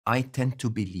I tend to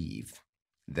believe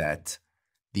that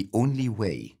the only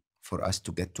way for us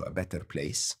to get to a better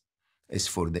place is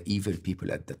for the evil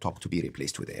people at the top to be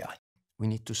replaced with AI. We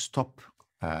need to stop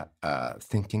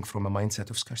thinking from a mindset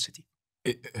of scarcity.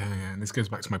 And this goes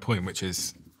back to my point, which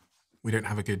is we don't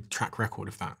have a good track record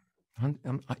of that.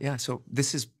 Yeah, so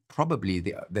this is probably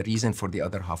the reason for the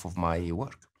other half of my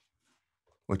work,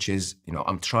 which is,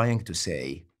 I'm trying to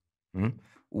say,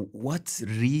 what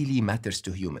really matters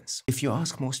to humans? If you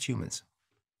ask most humans,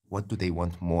 what do they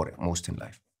want most in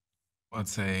life? I'd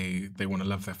say they want to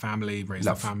love their family, raise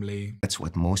their family. That's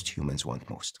what most humans want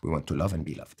most. We want to love and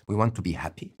be loved. We want to be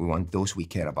happy. We want those we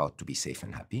care about to be safe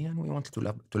and happy, and we want to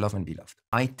love and be loved.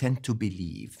 I tend to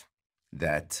believe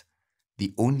that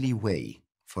the only way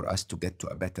for us to get to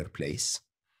a better place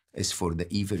is for the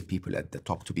evil people at the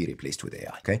top to be replaced with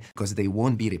AI, okay? Because they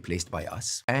won't be replaced by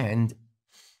us. And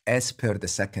as per the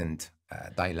second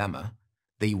dilemma,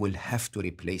 they will have to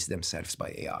replace themselves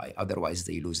by AI. Otherwise,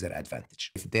 they lose their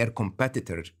advantage. If their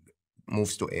competitor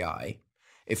moves to AI,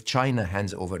 if China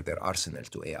hands over their arsenal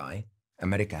to AI,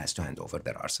 America has to hand over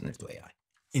their arsenal to AI.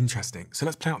 Interesting. So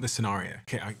let's play out this scenario.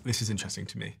 Okay, this is interesting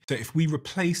to me. So if we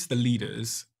replace the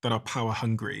leaders that are power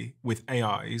hungry with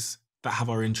AIs that have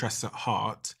our interests at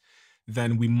heart,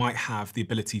 then we might have the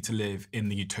ability to live in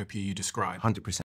the utopia you described. 100%.